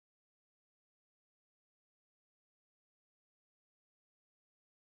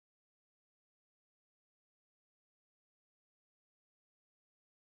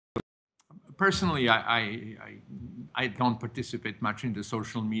personally, I don't participate much in the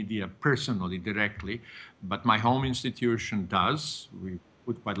social media personally, directly, but my home institution does. We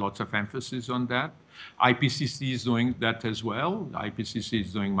put quite lots of emphasis on that. IPCC is doing that as well. IPCC is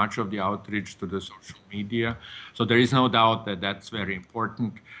doing much of the outreach to the social media. So there is no doubt that that's very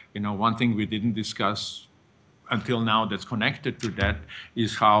important. One thing we didn't discuss until now that's connected to that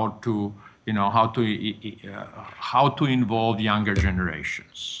is how to involve younger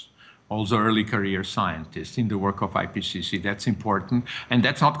generations, also early career scientists, in the work of IPCC. That's important. And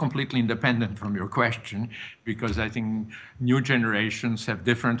that's not completely independent from your question, because I think new generations have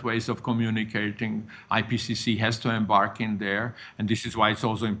different ways of communicating. IPCC has to embark in there. And this is why it's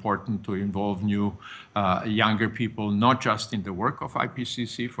also important to involve younger people, not just in the work of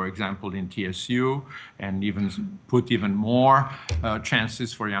IPCC, for example, in TSU, and even put even more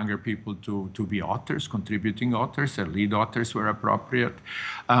chances for younger people to be authors, contributing authors, or lead authors where appropriate,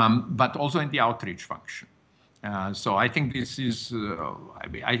 but also in the outreach function. So I think this is,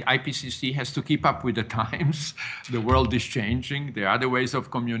 IPCC has to keep up with the times. The world is changing. There are other ways of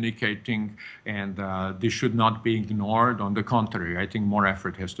communicating, and this should not be ignored. On the contrary, I think more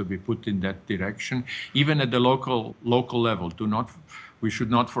effort has to be put in that direction, even at the local level. We should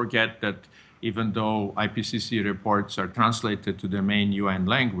not forget that even though IPCC reports are translated to the main UN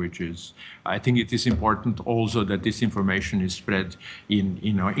languages, I think it is important also that this information is spread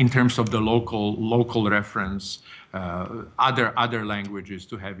in terms of the local reference, other languages,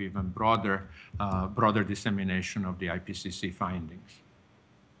 to have even broader dissemination of the IPCC findings.